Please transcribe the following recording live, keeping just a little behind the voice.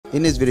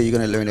In this video, you're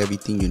going to learn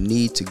everything you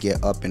need to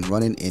get up and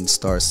running in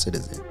Star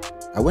Citizen.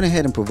 I went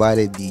ahead and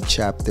provided the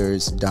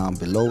chapters down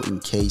below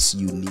in case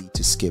you need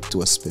to skip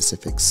to a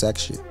specific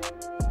section.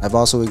 I've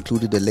also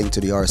included a link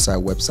to the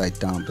RSI website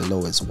down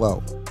below as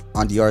well.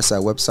 On the RSI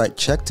website,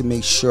 check to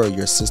make sure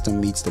your system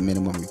meets the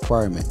minimum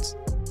requirements.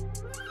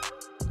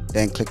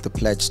 Then click the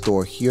pledge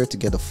store here to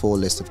get a full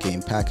list of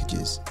game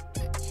packages.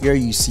 Here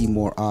you see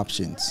more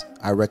options.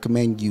 I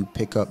recommend you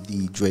pick up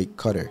the Drake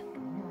Cutter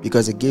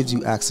because it gives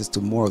you access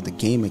to more of the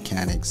game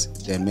mechanics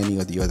than many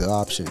of the other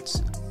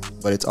options.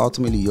 But it's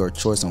ultimately your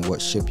choice on what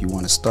ship you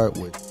want to start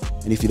with.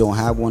 And if you don't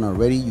have one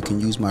already, you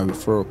can use my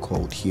referral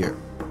code here.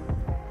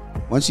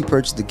 Once you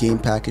purchase the game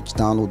package,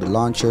 download the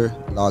launcher,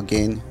 log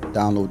in,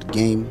 download the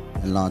game,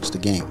 and launch the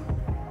game.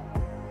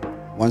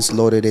 Once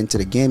loaded into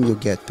the game, you'll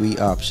get 3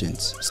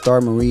 options.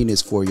 Star Marine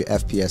is for your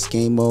FPS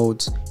game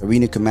modes,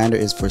 Arena Commander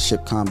is for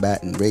ship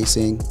combat and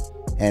racing,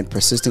 and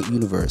Persistent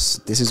Universe,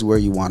 this is where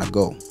you want to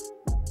go.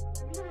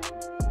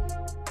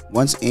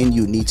 Once in,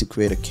 you need to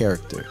create a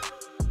character.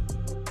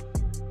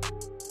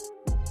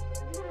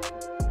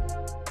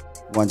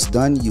 Once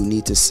done, you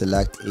need to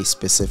select a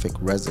specific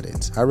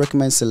residence. I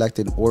recommend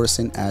selecting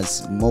Orison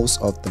as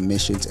most of the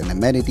missions and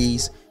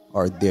amenities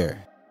are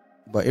there.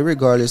 But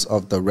irregardless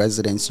of the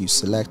residence you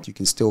select, you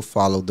can still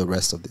follow the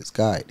rest of this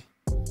guide.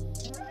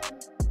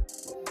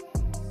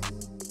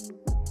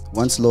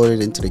 Once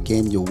loaded into the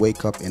game, you'll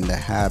wake up in the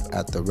hab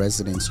at the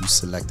residence you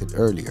selected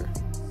earlier.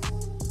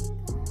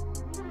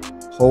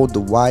 Hold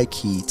the Y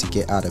key to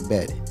get out of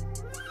bed.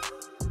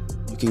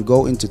 You can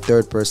go into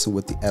third person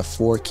with the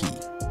F4 key.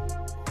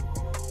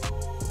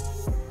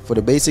 For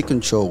the basic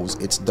controls,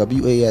 it's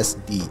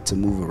WASD to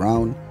move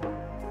around,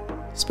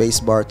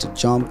 spacebar to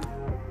jump,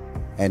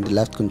 and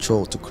left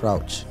control to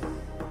crouch.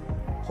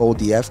 Hold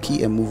the F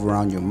key and move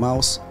around your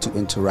mouse to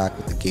interact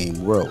with the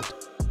game world.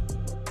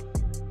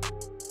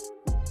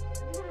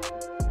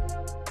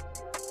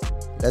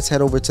 Let's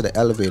head over to the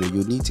elevator.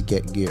 You'll need to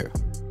get gear.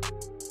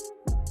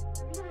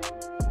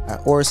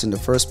 At Orison, the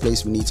first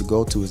place we need to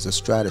go to is the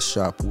Stratus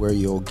shop where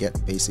you'll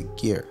get basic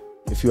gear.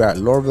 If you're at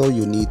Lorville,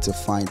 you'll need to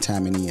find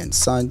Tammany and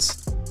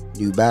Sons,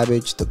 New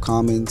Babbage, The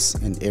Commons,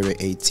 and Area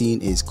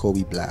 18 is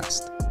Kobe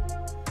Blast.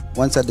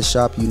 Once at the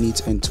shop, you need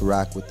to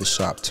interact with the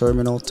shop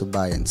terminal to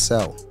buy and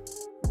sell.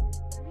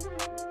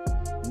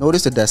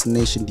 Notice the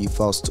destination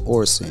defaults to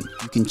Orison.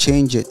 You can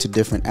change it to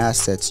different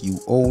assets you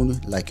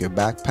own, like your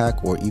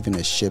backpack or even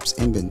a ship's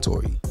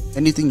inventory.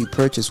 Anything you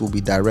purchase will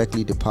be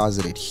directly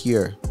deposited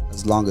here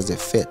as long as it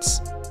fits.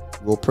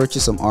 We'll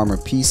purchase some armor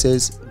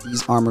pieces.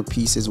 These armor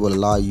pieces will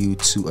allow you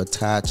to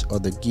attach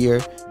other gear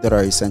that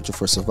are essential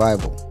for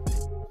survival.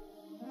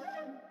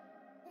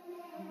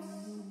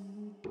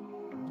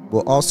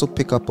 We'll also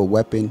pick up a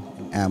weapon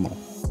and ammo.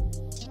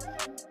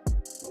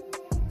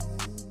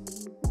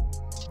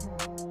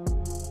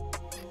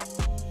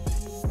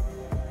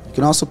 You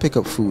can also pick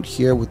up food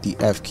here with the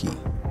F key.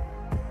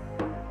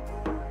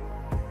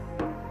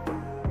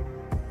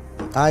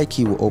 The I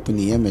key will open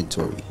the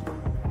inventory.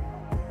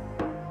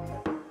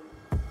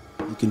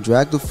 You can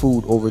drag the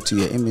food over to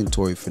your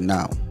inventory for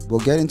now. We'll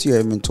get into your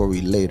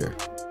inventory later.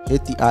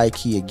 Hit the I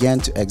key again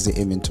to exit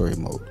inventory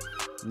mode.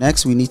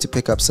 Next, we need to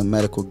pick up some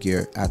medical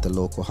gear at the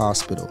local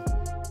hospital.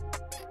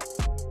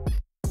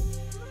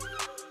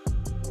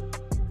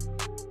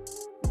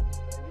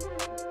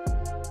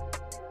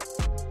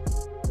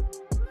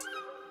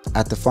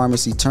 At the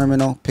pharmacy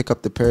terminal, pick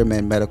up the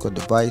Pyramid medical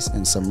device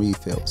and some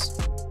refills.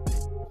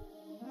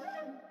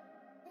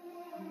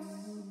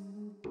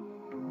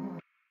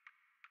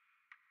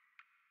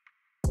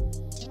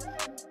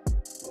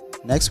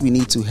 Next, we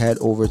need to head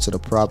over to the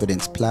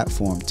Providence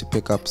platform to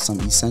pick up some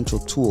essential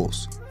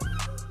tools.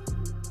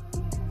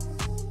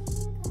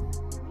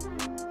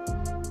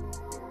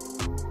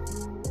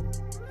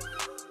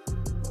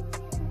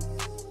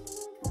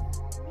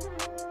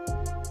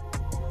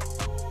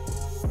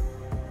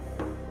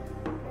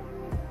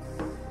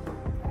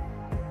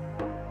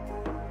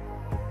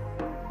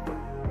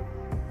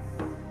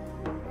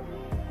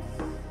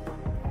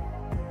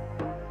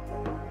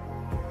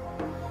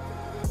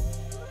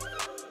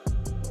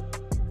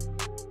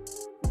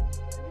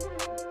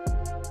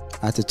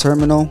 At the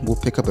terminal, we'll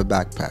pick up a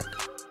backpack.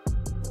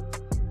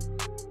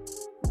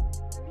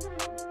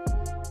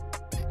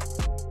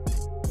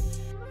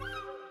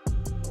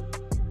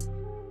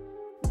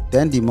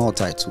 Then the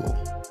multi-tool.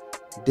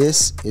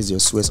 This is your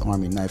Swiss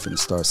Army knife in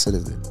Star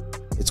Citizen.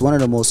 It's one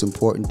of the most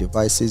important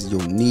devices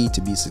you'll need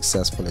to be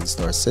successful in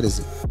Star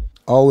Citizen.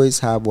 Always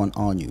have one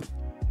on you.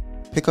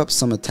 Pick up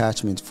some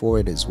attachments for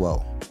it as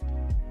well.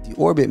 The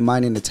orbit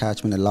mining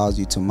attachment allows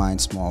you to mine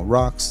small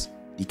rocks.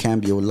 The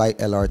Cambio Light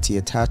LRT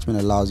attachment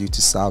allows you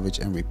to salvage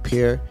and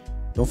repair.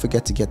 Don't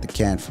forget to get the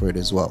can for it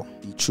as well.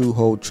 The True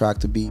Hold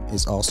tractor beam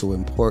is also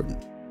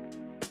important.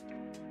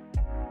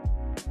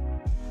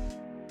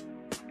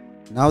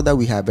 Now that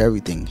we have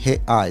everything,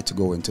 hit I to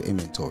go into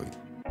inventory.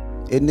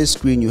 In this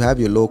screen, you have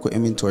your local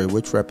inventory,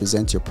 which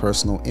represents your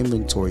personal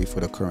inventory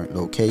for the current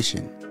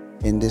location.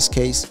 In this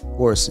case,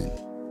 Orison.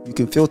 You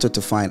can filter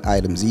to find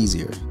items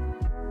easier.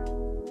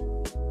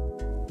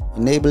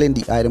 Enabling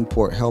the item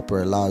port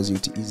helper allows you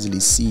to easily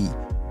see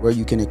where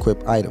you can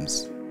equip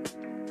items.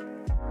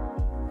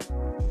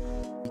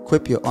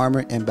 Equip your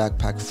armor and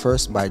backpack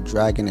first by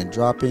dragging and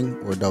dropping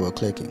or double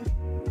clicking.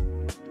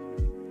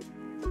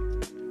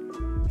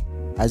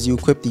 As you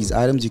equip these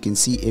items, you can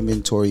see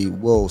inventory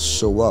will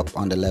show up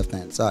on the left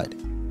hand side.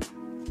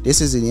 This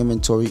is the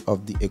inventory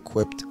of the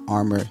equipped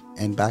armor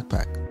and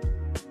backpack.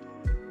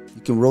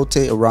 You can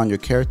rotate around your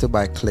character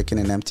by clicking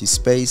an empty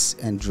space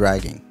and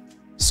dragging.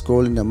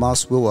 Scrolling the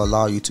mouse wheel will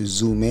allow you to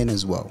zoom in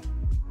as well.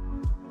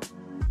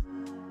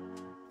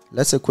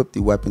 Let's equip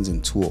the weapons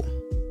and tool.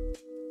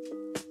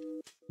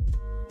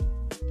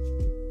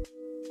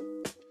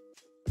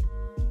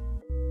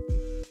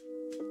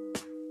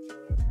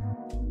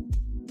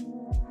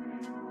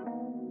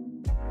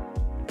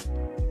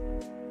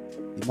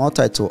 The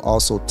multi-tool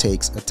also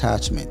takes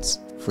attachments.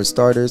 For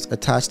starters,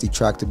 attach the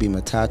tractor beam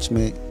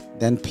attachment,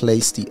 then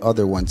place the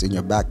other ones in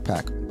your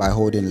backpack by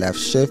holding left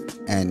shift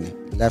and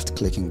left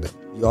clicking them.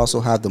 You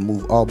also have the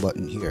move all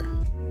button here.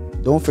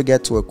 Don't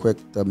forget to equip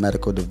the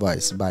medical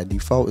device. By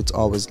default, it's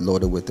always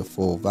loaded with the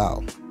full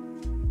valve.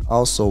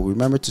 Also,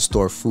 remember to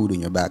store food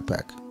in your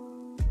backpack.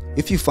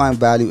 If you find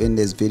value in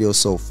this video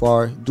so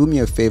far, do me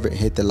a favor and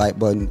hit the like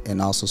button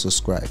and also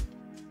subscribe.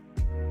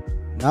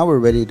 Now we're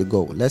ready to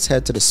go. Let's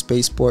head to the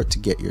spaceport to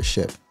get your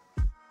ship.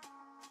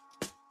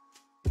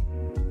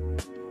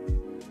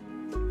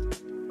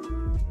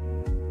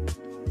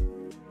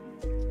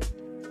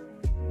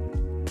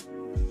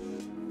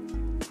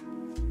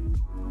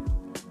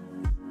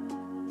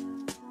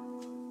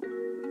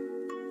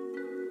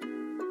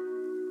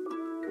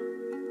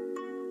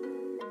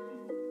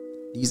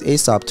 These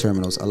ASOP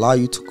terminals allow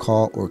you to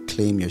call or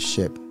claim your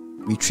ship.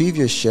 Retrieve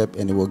your ship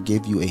and it will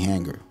give you a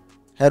hangar.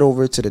 Head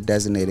over to the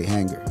designated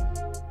hangar.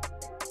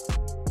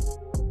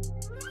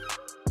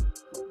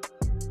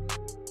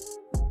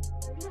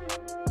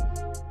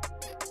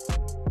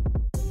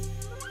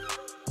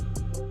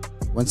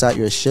 Once at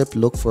your ship,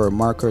 look for a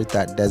marker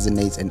that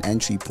designates an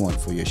entry point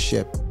for your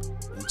ship.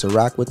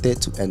 Interact with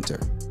it to enter.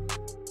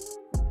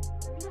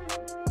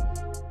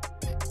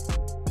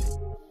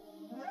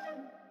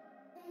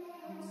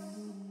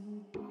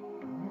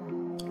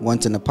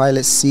 Once in the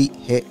pilot seat,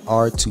 hit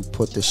R to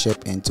put the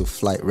ship into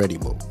flight ready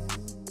mode.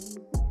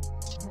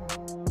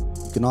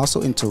 You can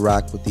also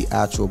interact with the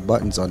actual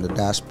buttons on the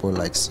dashboard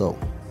like so.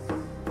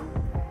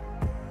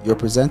 You're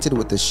presented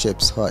with the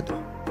ship's HUD.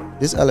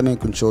 This element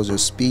controls your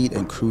speed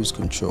and cruise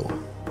control.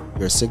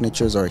 Your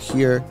signatures are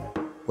here,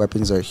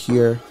 weapons are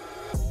here,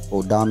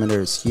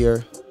 odometer is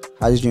here,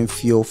 hydrogen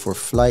fuel for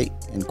flight,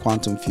 and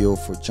quantum fuel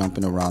for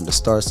jumping around the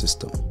star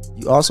system.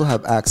 You also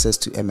have access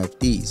to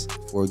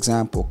MFDs, for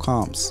example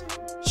comms,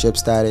 ship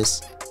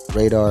status,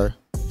 radar,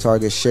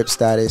 target ship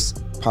status,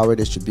 power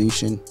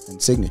distribution, and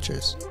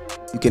signatures.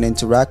 You can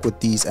interact with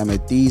these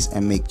MFDs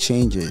and make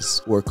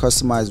changes or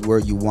customize where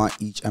you want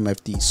each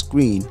MFD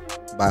screen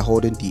by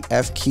holding the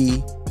F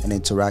key and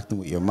interacting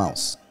with your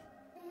mouse.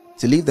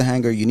 To leave the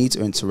hangar, you need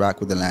to interact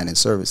with the landing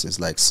services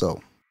like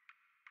so.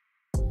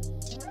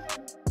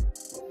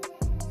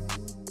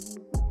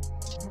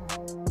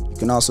 You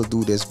can also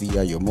do this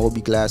via your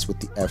MobiGlass with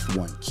the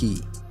F1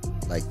 key,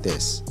 like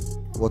this.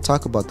 We'll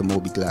talk about the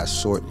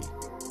MobiGlass shortly.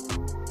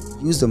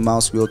 Use the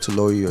mouse wheel to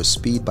lower your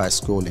speed by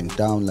scrolling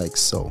down like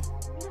so.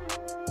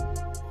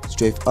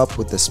 Strafe up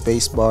with the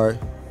spacebar.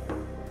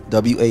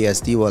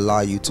 WASD will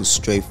allow you to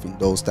strafe in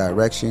those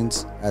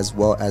directions, as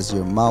well as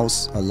your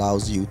mouse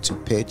allows you to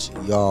pitch,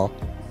 yaw,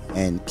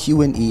 and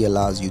Q and E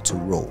allows you to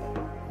roll.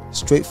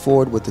 Straight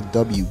forward with the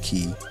W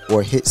key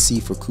or hit C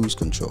for cruise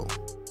control.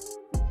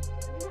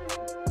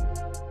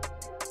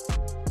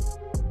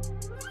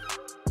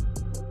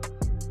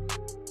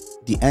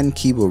 The N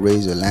key will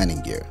raise your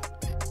landing gear.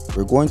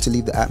 We're going to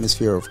leave the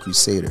atmosphere of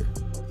Crusader.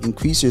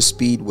 Increase your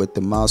speed with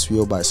the mouse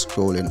wheel by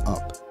scrolling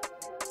up.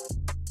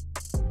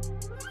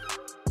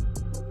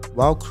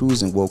 While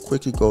cruising, we'll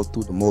quickly go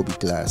through the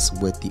MobiGlass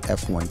with the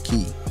F1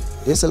 key.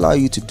 This allows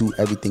you to do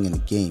everything in the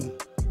game.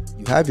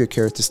 You have your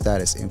character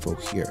status info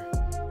here.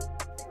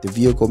 The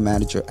Vehicle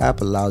Manager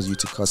app allows you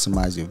to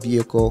customize your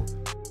vehicle.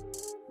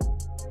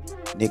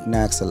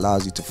 Knickknacks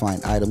allows you to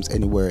find items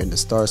anywhere in the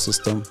star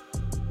system.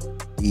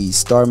 The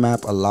Star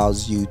Map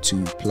allows you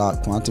to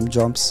plot quantum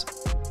jumps.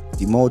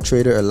 The Mode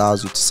Trader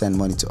allows you to send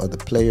money to other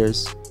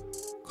players.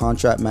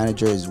 Contract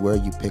Manager is where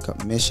you pick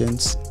up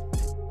missions.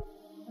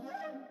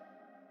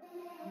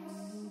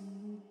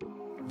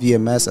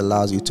 VMS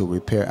allows you to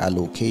repair at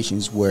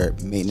locations where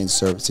maintenance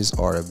services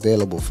are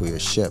available for your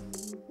ship.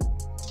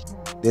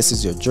 This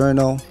is your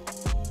journal.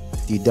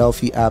 The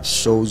Delphi app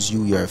shows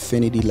you your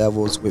affinity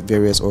levels with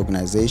various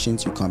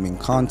organizations you come in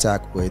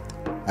contact with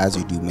as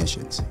you do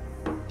missions.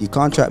 The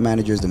Contract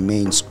Manager is the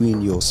main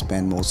screen you'll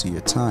spend most of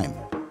your time.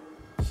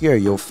 Here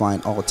you'll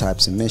find all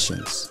types of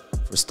missions.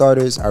 For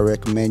starters, I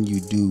recommend you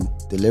do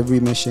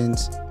delivery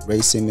missions,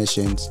 racing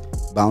missions,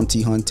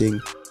 bounty hunting,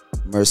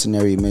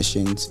 mercenary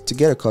missions to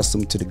get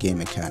accustomed to the game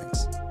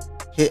mechanics.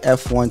 Hit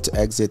F1 to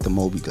exit the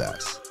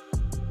MobiGlass.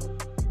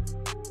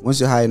 Once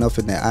you're high enough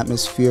in the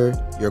atmosphere,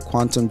 your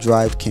quantum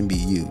drive can be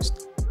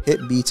used.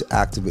 Hit B to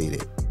activate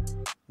it.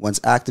 Once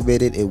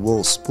activated, it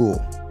will spool.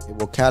 It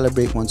will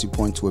calibrate once you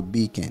point to a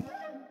beacon.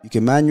 You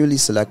can manually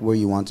select where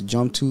you want to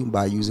jump to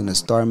by using a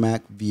star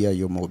map via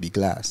your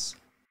MobiGlass.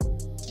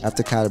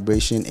 After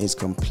calibration is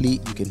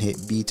complete, you can hit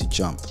B to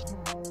jump.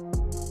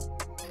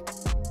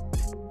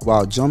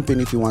 While jumping,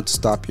 if you want to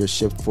stop your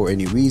ship for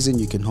any reason,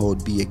 you can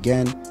hold B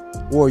again,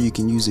 or you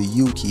can use a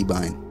U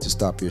keybind to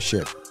stop your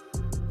ship.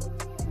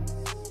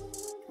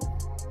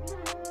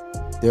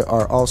 There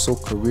are also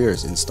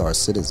careers in Star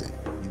Citizen.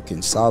 You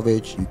can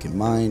salvage, you can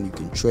mine, you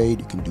can trade,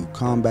 you can do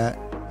combat.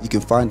 You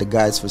can find the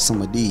guides for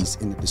some of these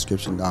in the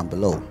description down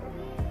below.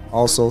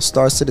 Also,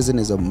 Star Citizen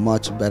is a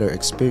much better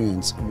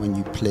experience when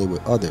you play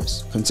with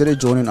others. Consider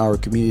joining our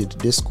community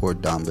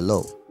Discord down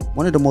below.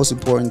 One of the most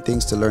important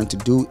things to learn to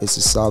do is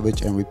to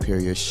salvage and repair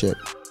your ship.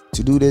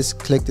 To do this,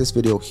 click this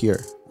video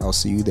here. I'll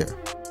see you there.